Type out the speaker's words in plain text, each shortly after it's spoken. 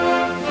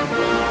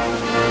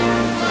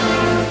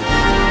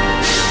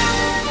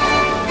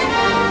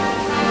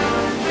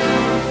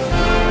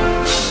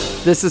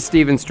This is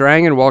Stephen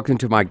Strang, and welcome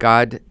to my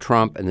God,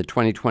 Trump, and the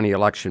 2020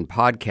 Election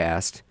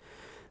podcast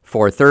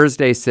for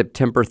Thursday,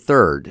 September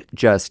 3rd,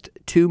 just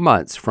 2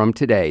 months from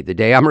today. The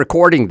day I'm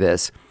recording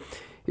this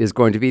is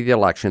going to be the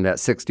election.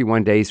 That's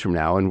 61 days from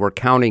now, and we're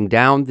counting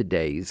down the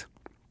days.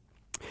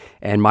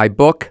 And my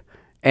book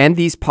and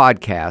these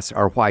podcasts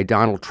are why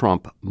Donald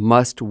Trump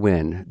must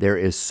win. There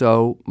is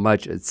so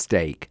much at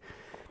stake.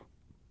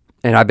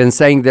 And I've been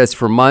saying this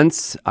for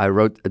months. I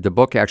wrote the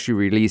book, actually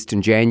released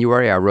in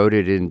January. I wrote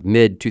it in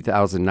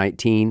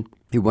mid-2019.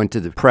 It went to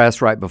the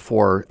press right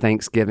before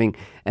Thanksgiving.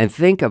 And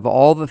think of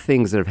all the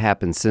things that have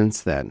happened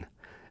since then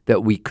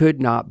that we could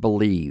not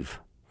believe.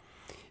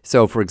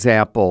 So, for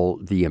example,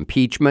 the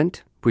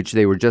impeachment, which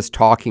they were just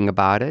talking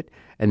about it,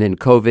 and then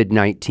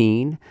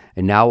COVID-19,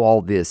 and now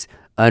all this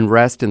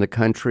unrest in the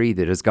country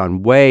that has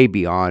gone way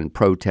beyond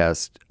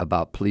protest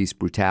about police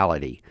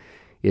brutality.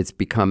 It's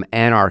become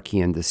anarchy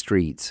in the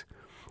streets.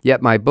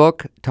 Yet my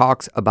book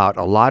talks about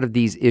a lot of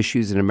these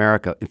issues in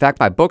America. In fact,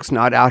 my book's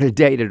not out of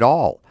date at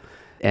all.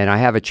 And I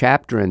have a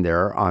chapter in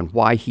there on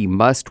why he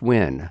must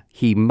win.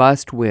 He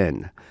must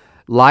win.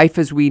 Life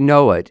as we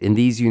know it in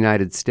these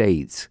United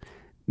States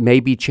may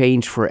be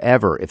changed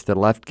forever if the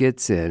left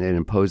gets in and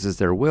imposes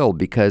their will.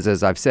 Because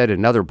as I've said in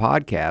another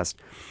podcast,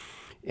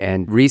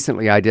 and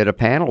recently I did a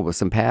panel with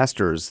some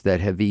pastors that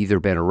have either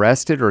been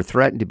arrested or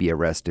threatened to be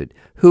arrested.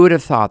 Who would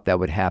have thought that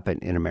would happen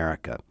in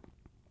America?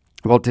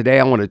 Well, today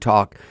I want to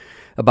talk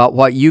about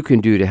what you can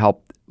do to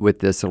help with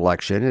this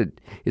election.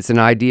 It's an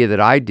idea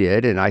that I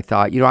did, and I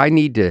thought, I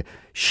need to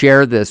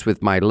share this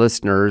with my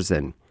listeners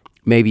and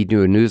maybe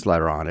do a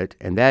newsletter on it,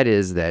 and that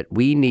is that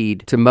we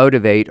need to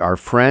motivate our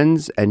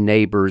friends and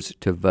neighbors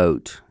to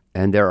vote.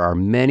 And there are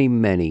many,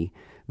 many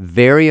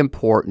very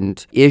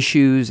important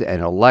issues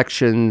and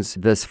elections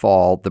this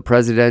fall, the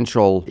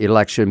presidential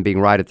election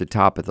being right at the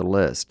top of the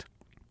list.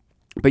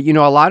 But, a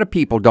lot of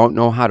people don't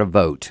know how to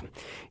vote.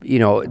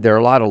 There are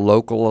a lot of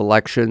local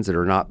elections that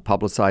are not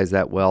publicized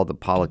that well. The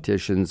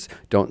politicians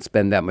don't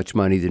spend that much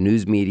money. The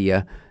news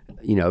media,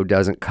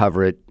 doesn't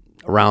cover it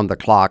around the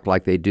clock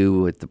like they do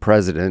with the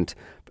president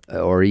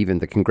or even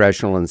the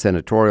congressional and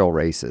senatorial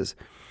races.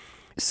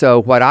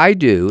 So what I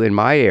do in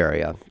my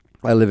area,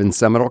 I live in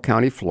Seminole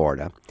County,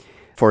 Florida.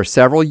 For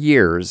several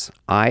years,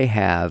 I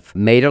have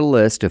made a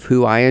list of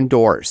who I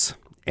endorse,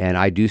 and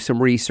I do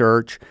some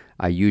research.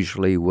 I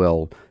usually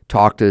will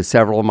talk to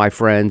several of my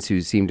friends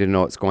who seem to know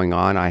what's going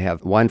on. I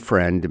have one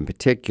friend in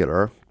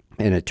particular,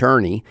 an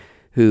attorney,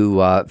 who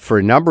for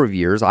a number of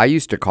years, I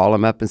used to call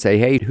him up and say,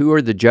 hey, who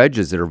are the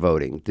judges that are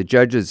voting? The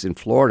judges in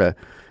Florida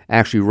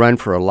actually run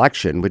for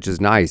election, which is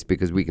nice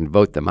because we can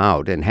vote them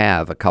out and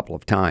have a couple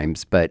of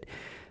times. But,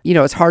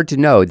 it's hard to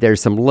know.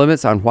 There's some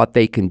limits on what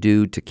they can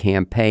do to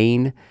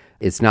campaign.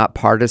 It's not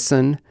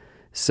partisan.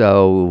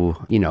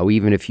 So,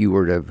 even if you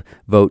were to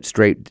vote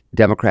straight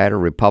Democrat or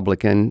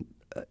Republican,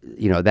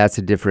 that's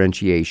a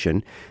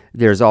differentiation.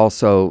 There's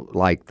also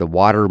like the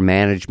water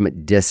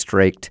management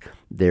district.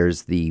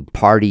 There's the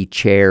party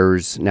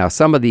chairs. Now,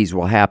 some of these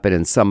will happen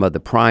in some of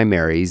the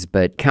primaries,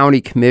 but county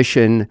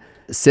commission,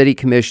 city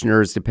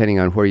commissioners, depending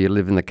on where you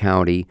live in the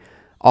county,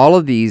 all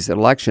of these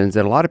elections,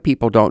 and a lot of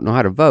people don't know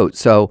how to vote.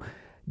 So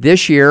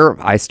this year,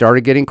 I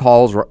started getting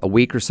calls a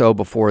week or so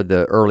before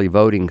the early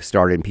voting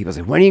started, and people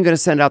said, when are you going to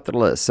send out the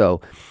list?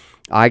 So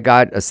I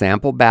got a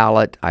sample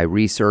ballot. I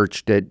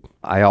researched it.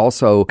 I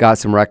also got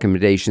some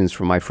recommendations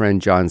from my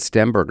friend John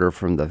Stemberger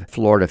from the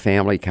Florida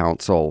Family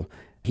Council.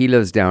 He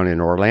lives down in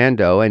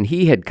Orlando, and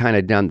he had kind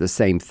of done the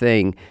same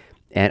thing.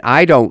 And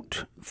I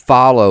don't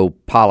follow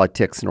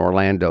politics in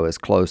Orlando as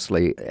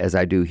closely as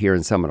I do here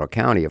in Seminole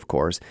County, of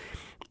course.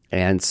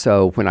 And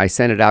so when I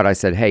sent it out, I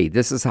said, hey,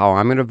 this is how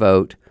I'm going to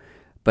vote.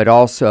 But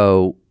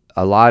also,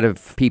 a lot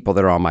of people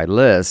that are on my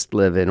list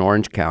live in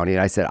Orange County.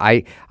 And I said,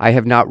 I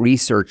have not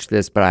researched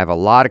this, but I have a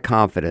lot of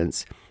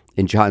confidence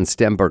in John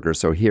Stemberger,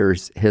 so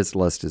here's his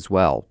list as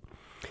well.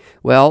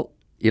 Well,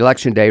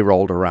 Election Day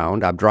rolled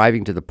around. I'm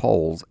driving to the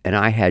polls, and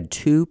I had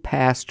two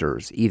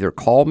pastors either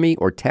call me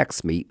or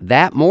text me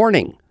that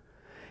morning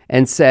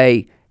and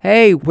say,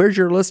 hey, where's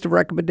your list of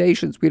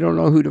recommendations? We don't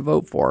know who to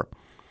vote for.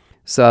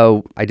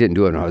 So I didn't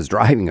do it when I was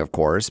driving, of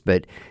course,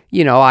 but,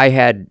 I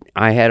had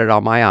it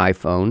on my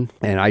iPhone,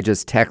 and I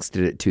just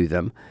texted it to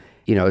them,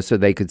 so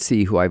they could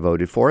see who I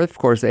voted for. Of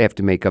course, they have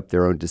to make up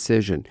their own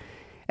decision.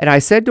 And I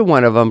said to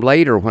one of them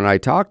later when I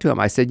talked to him,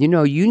 I said, you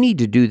need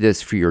to do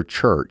this for your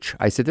church.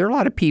 I said, there are a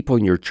lot of people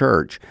in your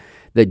church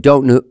that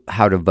don't know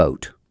how to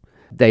vote.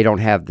 They don't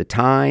have the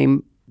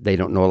time. They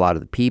don't know a lot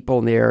of the people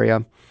in the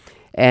area.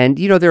 And,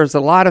 there's a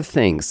lot of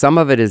things. Some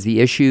of it is the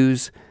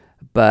issues,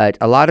 but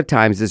a lot of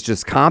times it's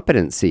just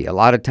competency. A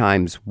lot of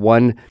times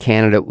one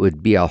candidate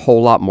would be a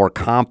whole lot more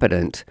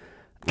competent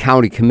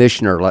county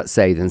commissioner, let's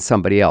say, than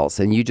somebody else.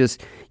 And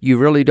you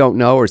really don't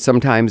know, or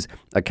sometimes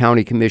a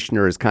county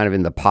commissioner is kind of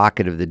in the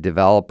pocket of the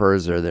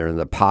developers, or they're in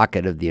the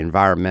pocket of the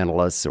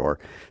environmentalists or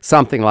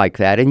something like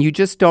that. And you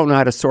just don't know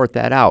how to sort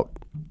that out.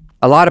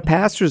 A lot of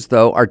pastors,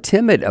 though, are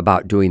timid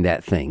about doing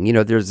that thing.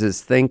 There's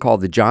this thing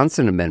called the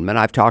Johnson Amendment.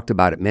 I've talked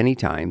about it many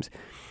times.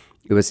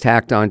 It was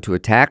tacked onto a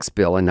tax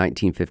bill in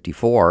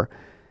 1954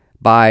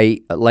 by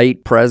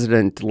late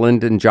President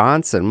Lyndon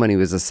Johnson when he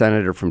was a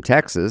senator from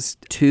Texas.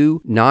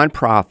 Two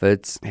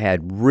nonprofits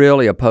had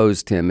really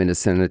opposed him in a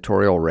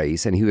senatorial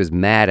race, and he was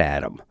mad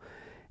at them.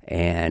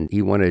 And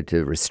he wanted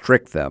to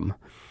restrict them.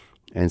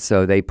 And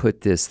so they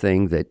put this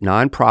thing that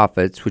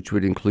nonprofits, which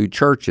would include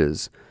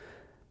churches,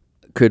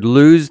 could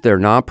lose their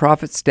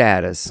nonprofit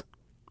status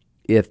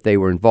if they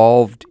were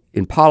involved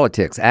in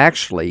politics.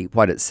 Actually,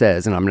 what it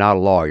says, and I'm not a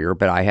lawyer,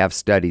 but I have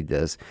studied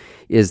this,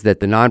 is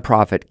that the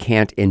nonprofit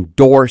can't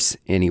endorse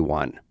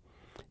anyone.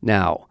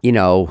 Now,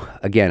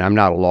 again, I'm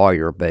not a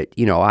lawyer, but,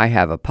 I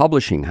have a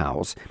publishing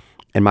house,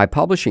 and my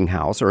publishing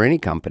house or any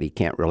company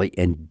can't really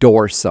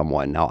endorse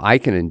someone. Now, I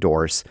can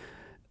endorse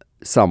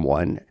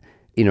someone,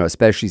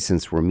 especially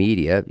since we're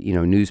media.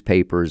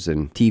 Newspapers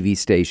and TV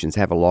stations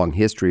have a long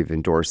history of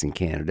endorsing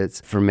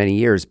candidates for many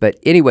years. But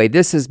anyway,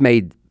 this has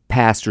made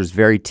pastors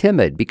very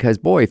timid because,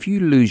 boy, if you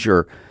lose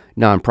your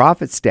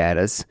nonprofit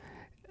status,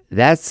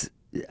 that's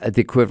the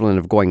equivalent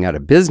of going out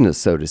of business,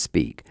 so to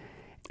speak.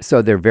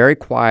 So they're very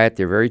quiet.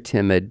 They're very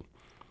timid.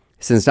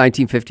 Since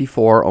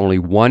 1954, only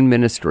one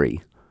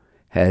ministry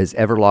has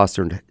ever lost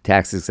their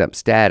tax-exempt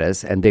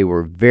status, and they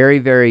were very,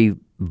 very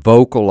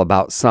vocal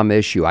about some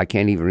issue. I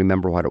can't even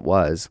remember what it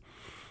was.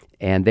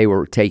 And they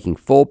were taking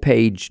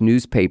full-page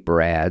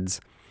newspaper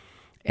ads,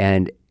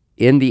 and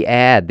in the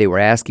ad, they were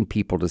asking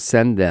people to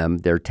send them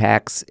their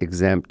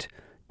tax-exempt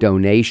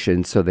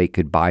donations so they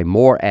could buy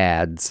more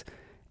ads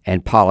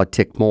and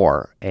politic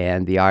more.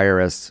 And the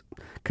IRS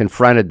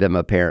confronted them,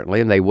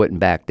 apparently, and they wouldn't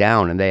back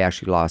down, and they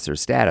actually lost their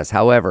status.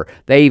 However,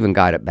 they even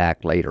got it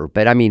back later.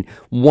 But,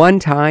 one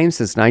time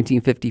since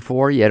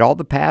 1954, yet all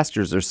the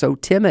pastors are so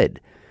timid.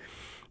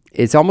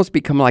 It's almost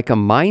become like a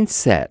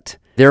mindset.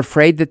 They're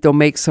afraid that they'll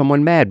make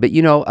someone mad. But,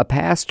 a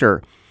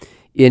pastor,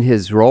 in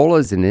his role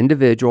as an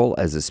individual,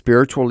 as a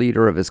spiritual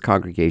leader of his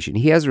congregation,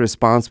 he has a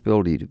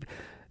responsibility to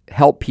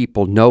help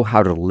people know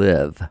how to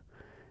live.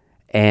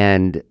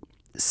 And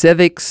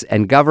civics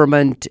and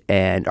government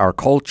and our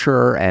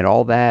culture and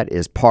all that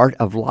is part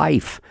of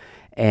life.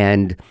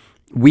 And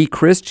we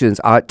Christians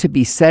ought to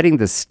be setting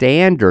the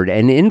standard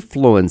and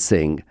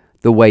influencing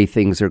the way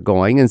things are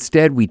going.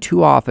 Instead, we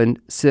too often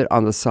sit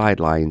on the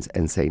sidelines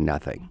and say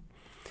nothing.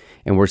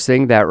 And we're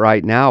seeing that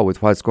right now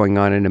with what's going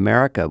on in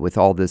America, with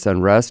all this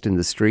unrest in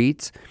the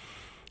streets,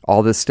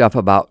 all this stuff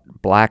about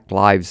Black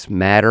Lives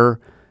Matter,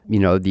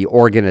 the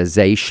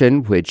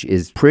organization, which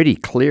is pretty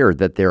clear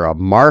that they're a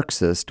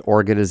Marxist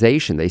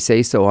organization. They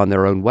say so on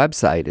their own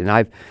website. And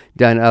I've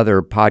done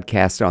other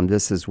podcasts on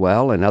this as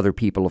well, and other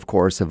people, of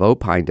course, have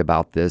opined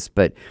about this.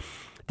 But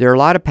there are a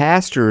lot of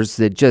pastors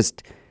that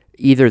just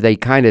either they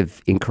kind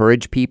of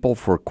encourage people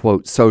for,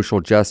 quote, social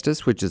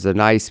justice, which is a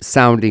nice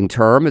sounding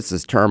term. It's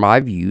this term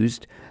I've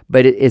used,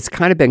 but it's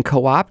kind of been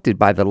co-opted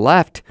by the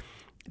left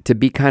to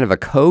be kind of a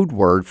code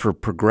word for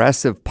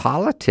progressive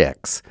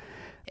politics.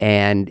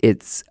 And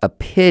it's a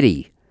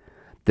pity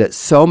that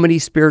so many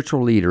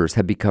spiritual leaders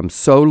have become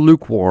so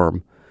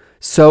lukewarm,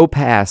 so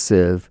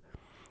passive,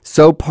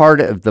 so part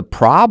of the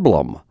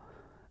problem.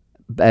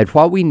 And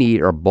what we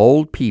need are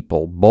bold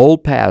people,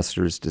 bold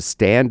pastors to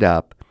stand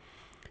up,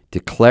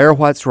 declare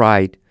what's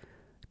right,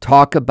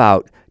 talk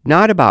about,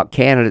 not about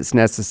candidates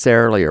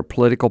necessarily or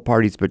political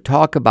parties, but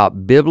talk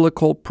about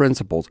biblical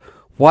principles.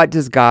 What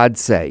does God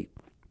say?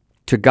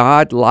 To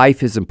God,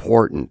 life is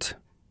important.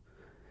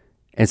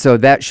 And so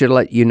that should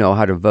let you know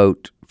how to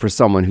vote for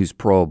someone who's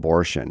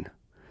pro-abortion.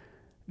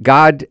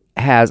 God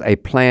has a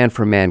plan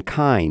for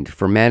mankind,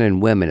 for men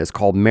and women. It's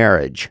called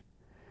marriage.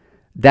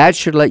 That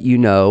should let you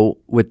know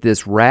with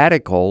this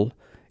radical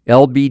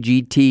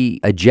LGBT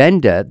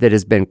agenda that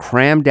has been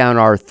crammed down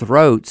our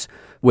throats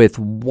with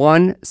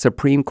one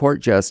Supreme Court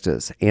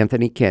Justice,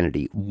 Anthony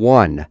Kennedy.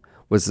 One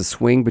was the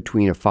swing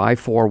between a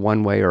 5-4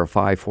 one way or a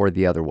 5-4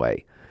 the other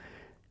way.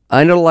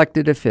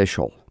 Unelected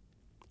official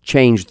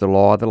changed the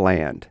law of the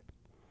land.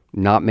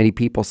 Not many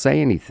people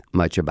say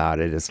much about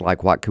it. It's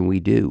like, what can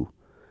we do?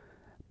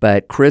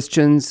 But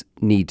Christians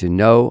need to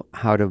know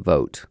how to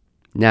vote.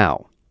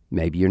 Now,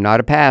 maybe you're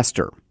not a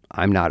pastor.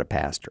 I'm not a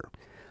pastor.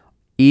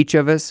 Each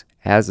of us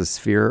has a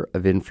sphere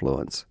of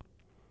influence.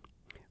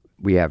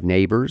 We have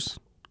neighbors,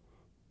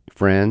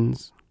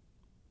 friends,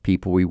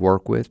 people we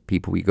work with,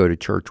 people we go to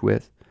church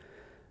with.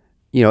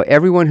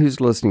 Everyone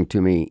who's listening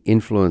to me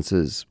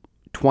influences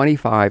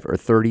 25 or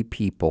 30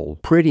 people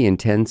pretty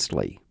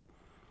intensely.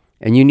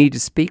 And you need to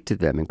speak to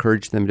them,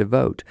 encourage them to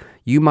vote.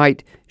 You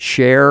might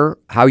share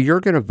how you're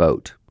going to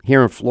vote.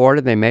 Here in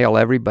Florida, they mail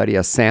everybody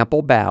a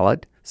sample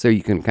ballot so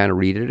you can kind of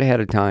read it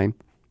ahead of time.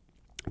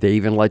 They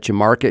even let you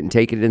mark it and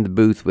take it in the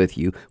booth with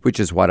you, which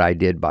is what I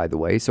did, by the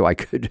way, so I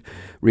could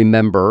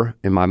remember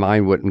and my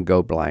mind wouldn't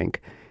go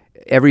blank.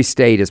 Every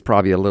state is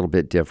probably a little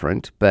bit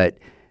different, but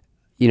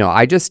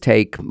I just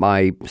take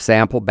my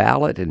sample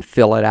ballot and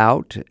fill it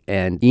out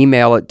and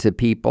email it to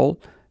people.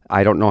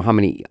 I don't know how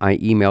many I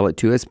email it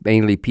to. It's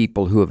mainly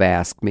people who have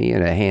asked me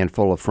and a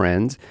handful of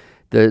friends.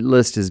 The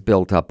list is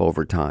built up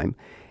over time.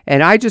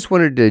 And I just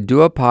wanted to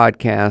do a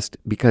podcast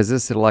because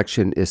this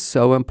election is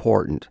so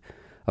important.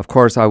 Of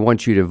course, I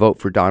want you to vote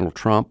for Donald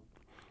Trump.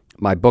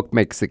 My book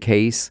makes the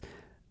case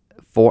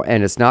for,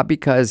 and it's not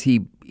because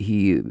he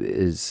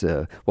is,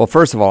 well,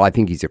 first of all, I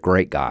think he's a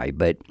great guy,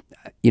 but,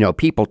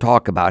 people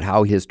talk about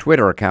how his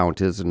Twitter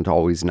account isn't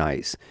always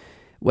nice.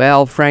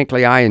 Well,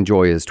 frankly, I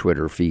enjoy his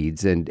Twitter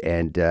feeds, and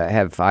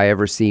have I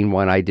ever seen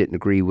one I didn't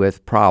agree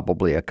with?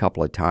 Probably a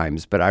couple of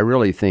times, but I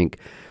really think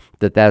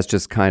that that's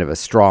just kind of a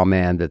straw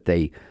man that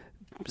they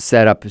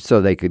set up so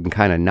they could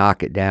kind of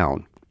knock it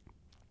down.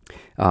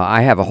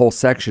 I have a whole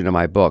section in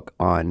my book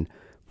on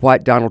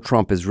what Donald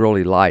Trump is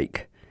really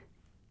like,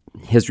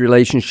 his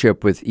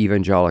relationship with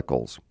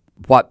evangelicals,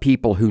 what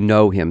people who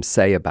know him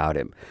say about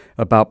him,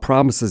 about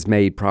promises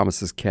made,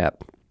 promises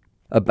kept,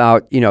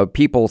 about,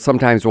 people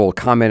sometimes will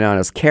comment on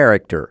his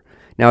character.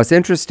 Now, it's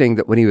interesting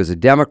that when he was a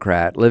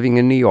Democrat living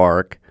in New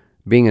York,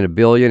 being a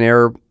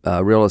billionaire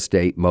real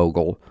estate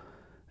mogul,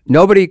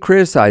 nobody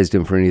criticized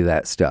him for any of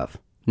that stuff.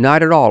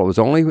 Not at all. It was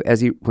only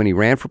when he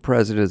ran for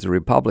president as a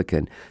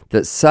Republican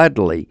that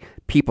suddenly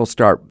people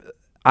start,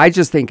 I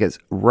just think it's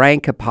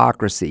rank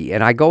hypocrisy.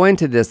 And I go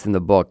into this in the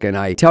book and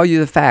I tell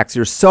you the facts.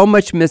 There's so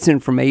much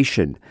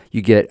misinformation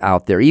you get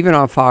out there, even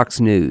on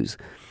Fox News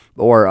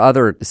or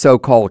other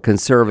so-called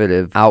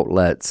conservative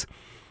outlets.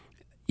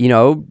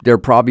 They're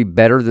probably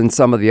better than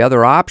some of the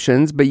other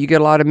options, but you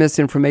get a lot of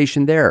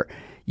misinformation there.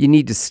 You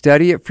need to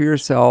study it for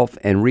yourself,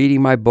 and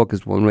reading my book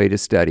is one way to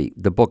study.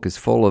 The book is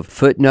full of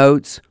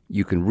footnotes.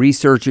 You can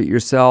research it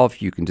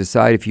yourself. You can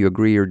decide if you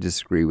agree or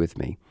disagree with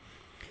me.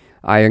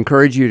 I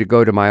encourage you to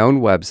go to my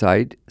own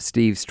website,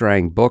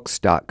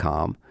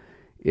 stevestrangbooks.com.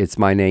 It's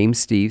my name,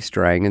 Steve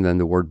Strang, and then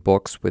the word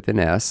books with an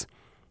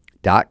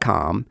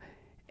S.com.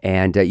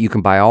 And you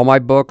can buy all my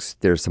books.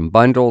 There's some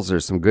bundles.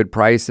 There's some good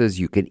prices.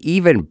 You can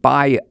even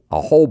buy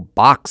a whole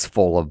box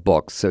full of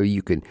books so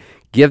you can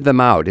give them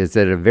out. It's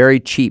at a very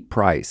cheap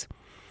price.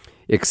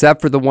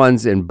 Except for the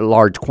ones in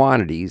large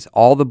quantities,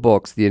 all the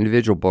books, the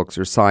individual books,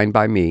 are signed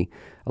by me.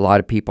 A lot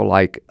of people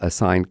like a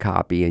signed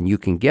copy, and you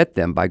can get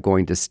them by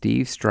going to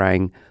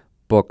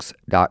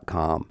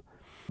stevestrangbooks.com.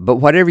 But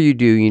whatever you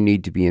do, you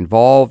need to be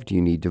involved.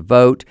 You need to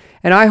vote.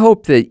 And I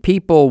hope that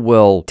people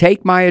will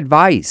take my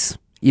advice.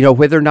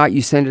 Whether or not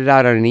you send it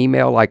out on an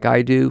email like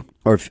I do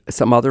or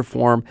some other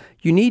form,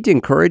 you need to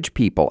encourage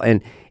people.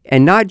 And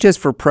not just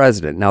for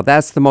president. Now,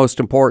 that's the most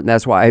important.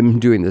 That's why I'm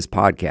doing this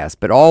podcast.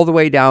 But all the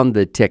way down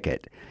the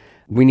ticket,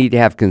 we need to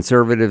have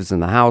conservatives in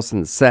the House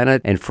and the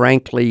Senate. And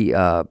frankly,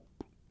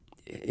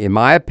 in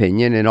my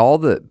opinion, in all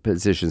the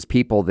positions,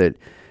 people that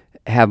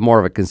have more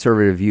of a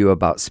conservative view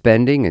about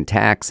spending and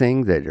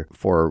taxing, that are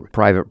for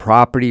private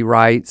property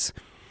rights,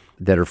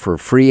 that are for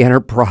free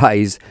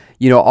enterprise.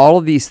 All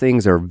of these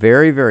things are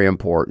very, very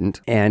important.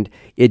 And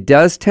it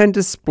does tend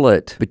to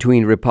split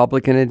between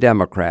Republican and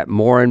Democrat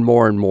more and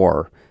more and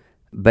more.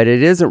 But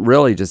it isn't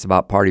really just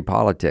about party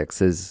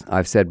politics. As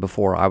I've said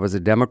before, I was a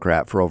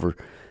Democrat for over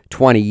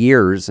 20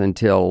 years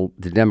until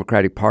the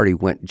Democratic Party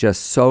went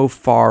just so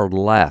far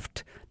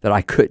left that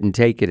I couldn't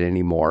take it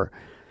anymore.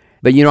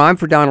 But, I'm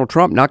for Donald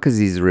Trump, not because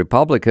he's a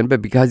Republican,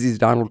 but because he's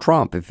Donald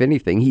Trump. If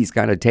anything, he's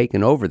kind of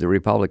taken over the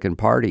Republican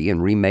Party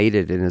and remade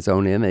it in his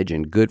own image,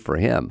 and good for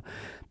him.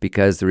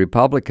 Because the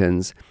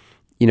Republicans,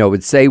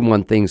 would say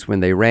one thing when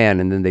they ran,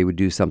 and then they would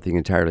do something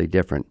entirely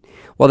different.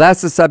 Well,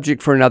 that's the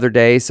subject for another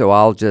day, so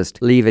I'll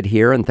just leave it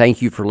here. And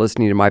thank you for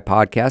listening to my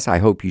podcast. I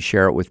hope you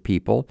share it with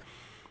people.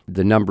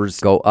 The numbers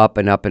go up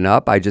and up and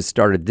up. I just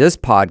started this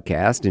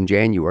podcast in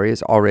January.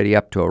 It's already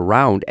up to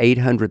around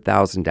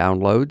 800,000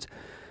 downloads.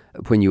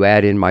 When you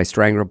add in my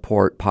Strang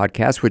Report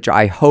podcast, which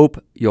I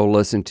hope you'll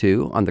listen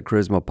to on the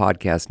Charisma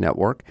Podcast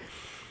Network,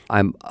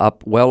 I'm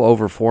up well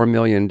over 4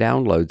 million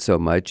downloads so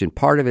much, and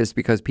part of it is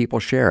because people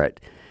share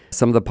it.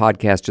 Some of the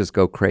podcasts just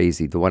go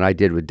crazy. The one I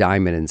did with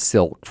Diamond and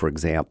Silk, for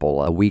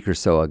example, a week or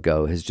so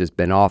ago has just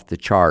been off the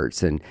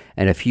charts, and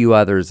a few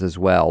others as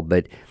well.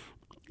 But,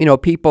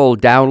 people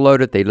download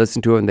it, they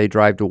listen to it, and they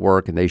drive to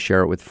work, and they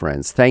share it with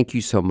friends. Thank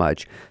you so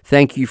much.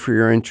 Thank you for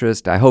your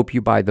interest. I hope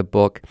you buy the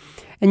book.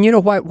 And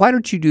why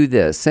don't you do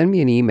this? Send me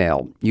an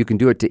email. You can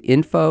do it to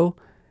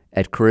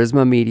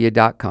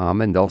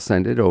info@charismamedia.com, and they'll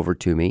send it over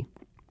to me.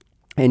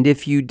 And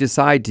if you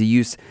decide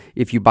to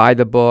if you buy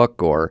the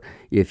book, or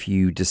if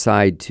you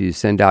decide to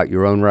send out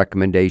your own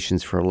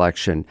recommendations for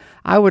election,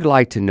 I would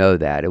like to know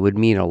that. It would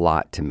mean a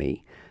lot to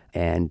me.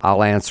 And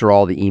I'll answer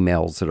all the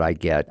emails that I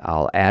get.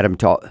 I'll add them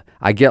to,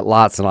 I get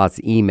lots and lots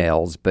of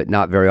emails, but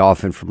not very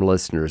often from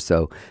listeners.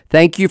 So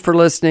thank you for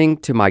listening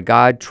to my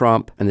God,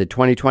 Trump, and the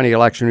 2020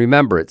 election.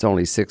 Remember, it's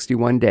only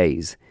 61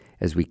 days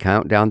as we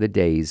count down the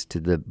days to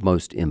the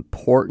most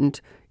important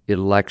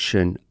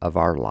election of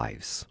our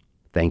lives.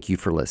 Thank you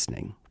for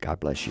listening. God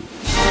bless you.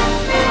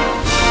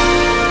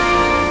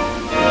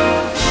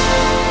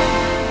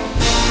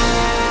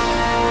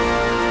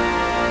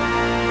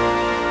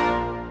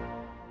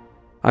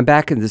 I'm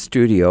back in the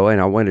studio, and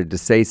I wanted to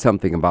say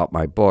something about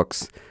my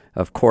books.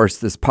 Of course,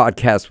 this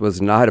podcast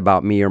was not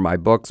about me or my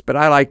books, but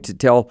I like to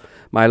tell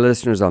my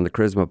listeners on the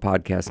Charisma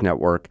Podcast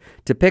Network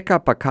to pick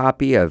up a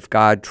copy of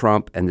God,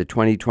 Trump, and the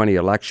 2020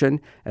 election,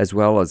 as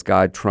well as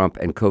God, Trump,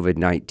 and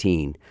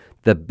COVID-19.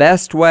 The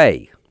best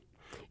way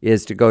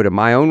is to go to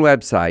my own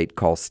website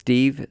called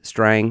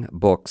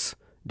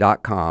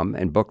SteveStrangBooks.com,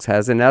 and books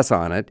has an S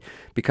on it,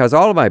 because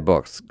all of my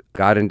books,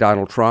 God and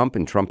Donald Trump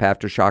and Trump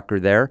Aftershock, are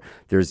there.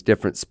 There's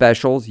different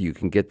specials. You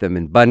can get them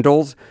in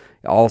bundles.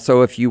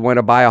 Also, if you want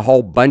to buy a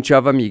whole bunch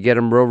of them, you get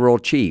them real, real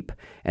cheap.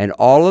 And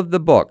all of the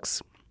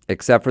books,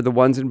 except for the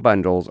ones in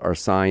bundles, are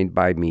signed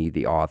by me,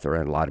 the author,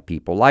 and a lot of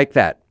people like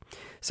that.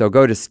 So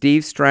go to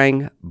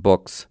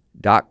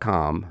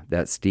SteveStrangBooks.com.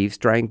 That's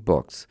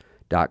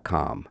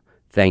SteveStrangBooks.com.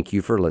 Thank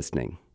you for listening.